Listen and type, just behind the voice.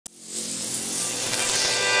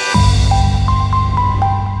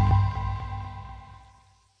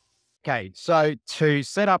Okay, so to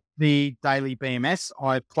set up the Daly BMS,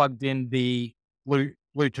 I plugged in the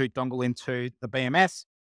Bluetooth dongle into the BMS,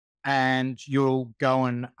 and you'll go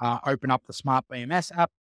and open up the Smart BMS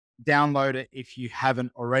app, download it if you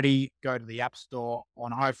haven't already. Go to the App Store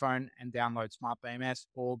on iPhone and download Smart BMS,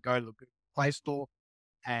 or go to the Google Play Store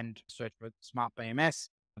and search for Smart BMS.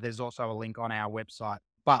 There's also a link on our website.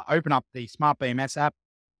 But open up the Smart BMS app.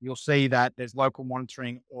 You'll see that there's local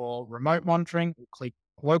monitoring or remote monitoring. We'll click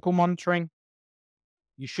local monitoring.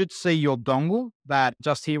 You should see your dongle that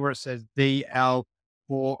just here where it says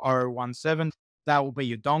DL4017. That will be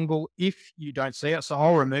your dongle if you don't see it. So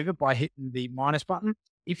I'll remove it by hitting the minus button.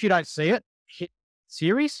 If you don't see it, hit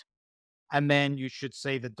series, and then you should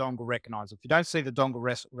see the dongle recognize. If you don't see the dongle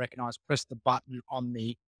recognize, press the button on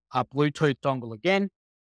the Bluetooth dongle again.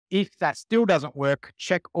 If that still doesn't work,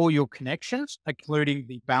 check all your connections, including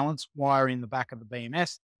the balance wire in the back of the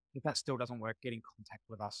BMS. If that still doesn't work, get in contact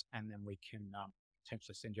with us, and then we can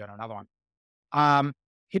potentially send you out another one.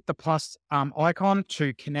 Hit the plus icon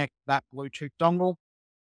to connect that Bluetooth dongle.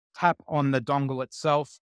 Tap on the dongle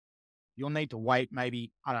itself. You'll need to wait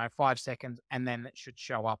maybe, 5 seconds, and then it should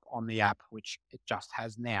show up on the app, which it just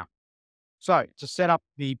has now. So to set up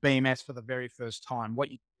the BMS for the very first time,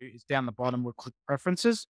 what you do is down the bottom, we'll click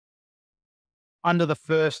Preferences. Under the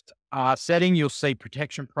first setting, you'll see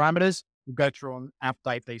Protection Parameters. We'll go through and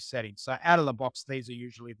update these settings. So out of the box, these are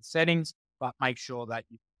usually the settings, but make sure that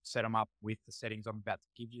you set them up with the settings I'm about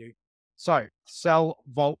to give you. So cell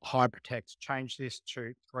volt high protect, change this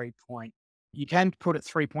to 3 point. You can put it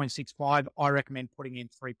 3.65. I recommend putting in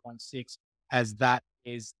 3.6, as that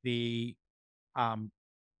is the,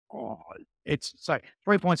 it's so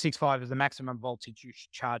 3.65 is the maximum voltage you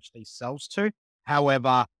should charge these cells to.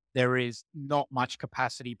 However, there is not much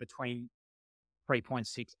capacity between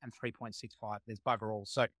 3.6 and 3.65. There's bugger all.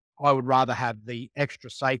 So I would rather have the extra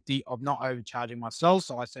safety of not overcharging my cells.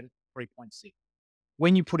 So I set it to 3.6.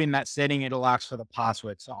 When you put in that setting, it'll ask for the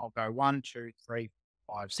password. So I'll go 1, 2, 3,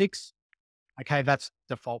 5, 6. Okay, that's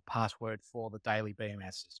default password for the Daly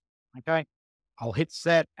BMSs. Okay, I'll hit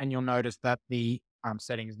set, and you'll notice that the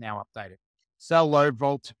setting is now updated. Cell load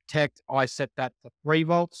volt to protect, I set that to 3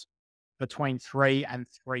 volts. Between 3 and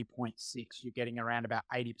 3.6, you're getting around about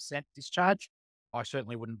 80% discharge. I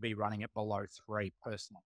certainly wouldn't be running it below 3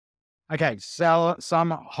 personally. Okay,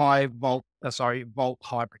 volt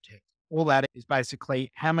high protect. All that is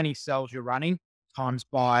basically how many cells you're running times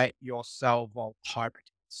by your cell volt high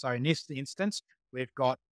protect. So in this instance, we've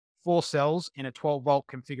got 4 cells in a 12 volt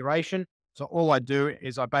configuration. So all I do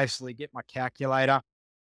is I basically get my calculator,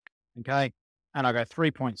 okay, and I go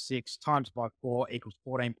 3.6 times by 4 equals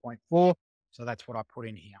 14.4. So that's what I put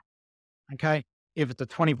in here. Okay. If it's a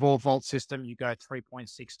 24 volt system, you go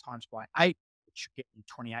 3.6 times by 8, which should get you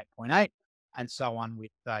 28.8, and so on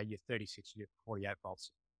with your 36, your 48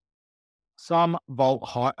 volts. Some volt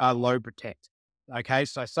low protect. Okay.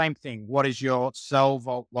 So same thing. What is your cell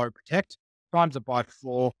volt low protect? Times it by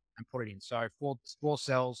 4 and put it in. So 4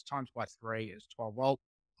 cells times by 3 is 12 volt.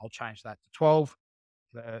 I'll change that to 12.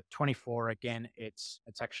 The 24 again, it's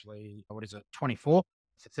actually, what is it, 24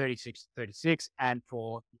 for 36 to 36, and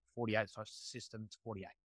for 48 so system it's 48.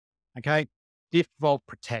 Okay, diff volt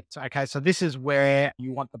protect. Okay, so this is where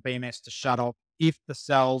you want the BMS to shut off if the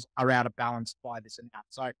cells are out of balance by this amount.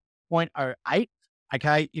 So 0.08.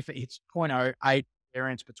 Okay, if it hits 0.08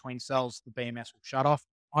 variance between cells, the BMS will shut off.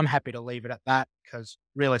 I'm happy to leave it at that, because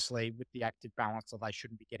realistically, with the active balancer, they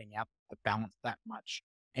shouldn't be getting out the balance that much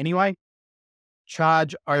anyway.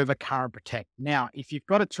 Charge over current protect. Now, if you've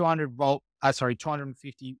got a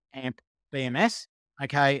 250 amp BMS,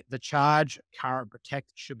 okay, the charge current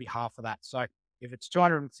protect should be half of that. So if it's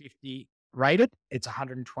 250 rated, it's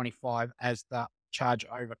 125 as the charge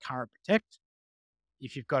over current protect.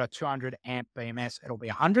 If you've got a 200 amp BMS, it'll be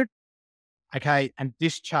 100. Okay, and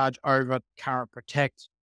discharge over current protect,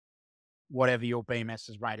 whatever your BMS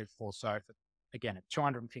is rated for. So if again, a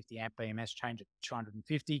 250 amp BMS, change it to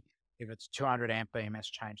 250. If it's 200 amp BMS,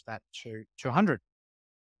 change that to 200.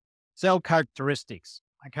 Cell characteristics.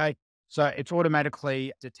 Okay. So it's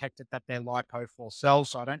automatically detected that they're LiFePO4 cells.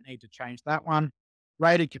 So I don't need to change that one.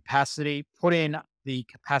 Rated capacity, put in the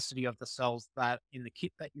capacity of the cells that in the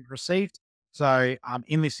kit that you've received. So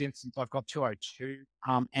in this instance, I've got 202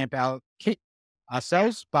 amp hour kit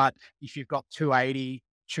cells, but if you've got 280,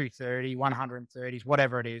 230, 130s,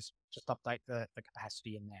 whatever it is, just update the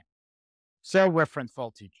capacity in there. Cell reference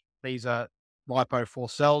voltage. These are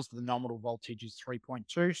LiFePO4 cells. The nominal voltage is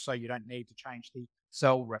 3.2, so you don't need to change the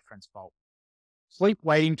cell reference volt. Sleep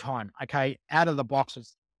waiting time. Okay, out of the box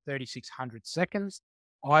is 3,600 seconds.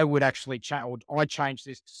 I would actually change, I change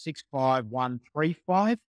this to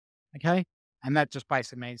 65135. Okay. And that just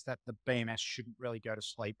basically means that the BMS shouldn't really go to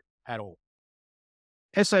sleep at all.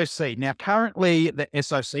 SOC. Now, currently the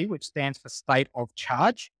SOC, which stands for state of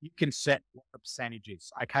charge, you can set what the percentage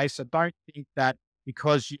is. Okay. So don't think that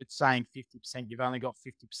because you're saying 50%, you've only got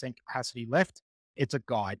 50% capacity left. It's a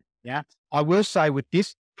guide. Yeah. I will say with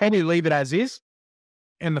this, probably leave it as is.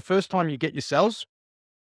 And the first time you get your cells,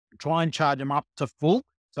 try and charge them up to full.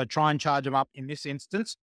 So try and charge them up in this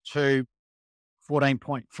instance to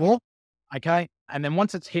 14.4. Okay. And then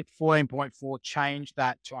once it's hit 14.4, change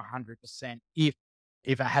that to 100% if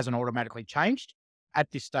it hasn't automatically changed.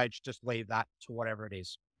 At this stage, just leave that to whatever it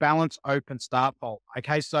is. Balance, open, start, fault.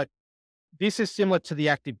 Okay. So this is similar to the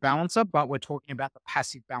active balancer, but we're talking about the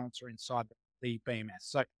passive balancer inside the BMS.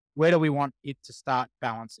 So where do we want it to start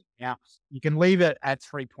balancing? Now, you can leave it at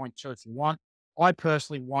 3.2 if you want. I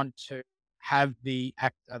personally want to have the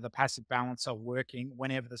passive balancer working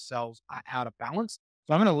whenever the cells are out of balance.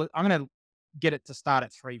 So I'm gonna get it to start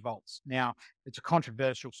at 3 volts. Now, it's a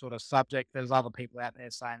controversial sort of subject. There's other people out there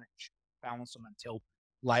saying that you should balance them until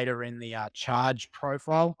later in the charge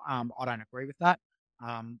profile. I don't agree with that.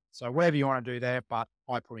 So whatever you want to do there, but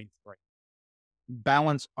I put in 3.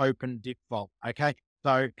 Balance, open, dip, volt. Okay.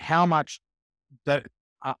 So how much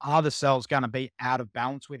are the cells going to be out of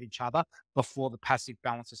balance with each other before the passive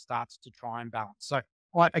balancer starts to try and balance? So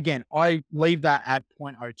I leave that at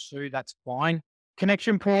 0.02. That's fine.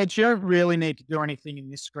 Connection ports, you don't really need to do anything in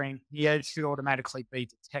this screen here. It should automatically be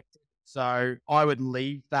detected. So I would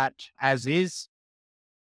leave that as is.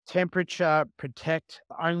 Temperature protect.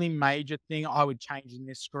 The only major thing I would change in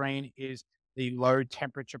this screen is the low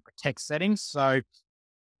temperature protect settings. So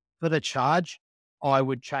for the charge, I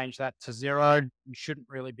would change that to 0. You shouldn't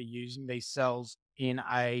really be using these cells in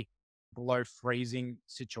a below freezing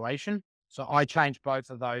situation. So I changed both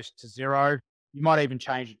of those to 0. You might even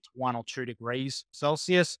change it to 1 or 2 degrees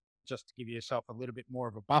Celsius just to give yourself a little bit more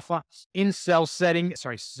of a buffer. In system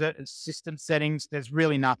settings, there's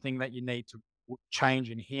really nothing that you need to change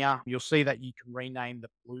in here. You'll see that you can rename the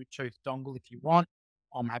Bluetooth dongle if you want.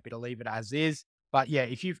 I'm happy to leave it as is. But yeah,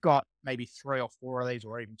 if you've got maybe 3 or 4 of these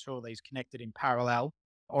or even 2 of these connected in parallel,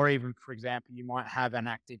 or even, for example, you might have an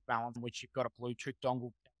active balance in which you've got a Bluetooth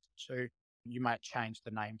dongle connected to, you might change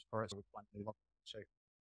the names for it. Which one you look to.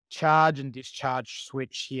 Charge and discharge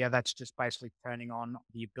switch here. That's just basically turning on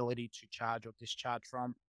the ability to charge or discharge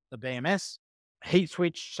from the BMS. Heat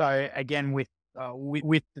switch. So again, with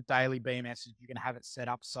the Daly BMS, you can have it set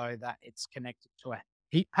up so that it's connected to a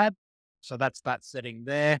heat pad. So that's that setting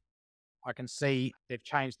there. I can see they've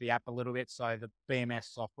changed the app a little bit, so the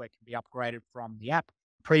BMS software can be upgraded from the app.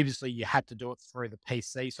 Previously, you had to do it through the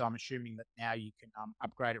PC, so I'm assuming that now you can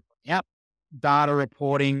upgrade it from the app. Data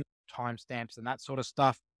reporting, timestamps, and that sort of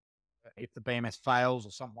stuff. If the BMS fails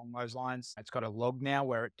or something along those lines, it's got a log now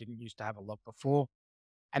where it didn't used to have a log before.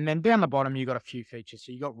 And then down the bottom, you've got a few features.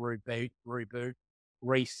 So you got reboot,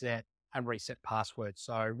 reset, and reset password.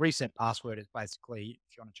 So reset password is basically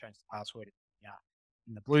if you want to change the password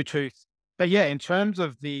in the Bluetooth. But yeah, in terms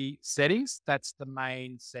of the settings, that's the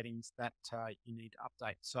main settings that you need to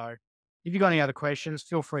update. So if you've got any other questions,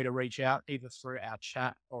 feel free to reach out either through our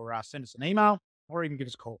chat or send us an email or even give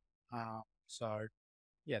us a call. So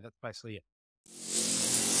yeah, that's basically it.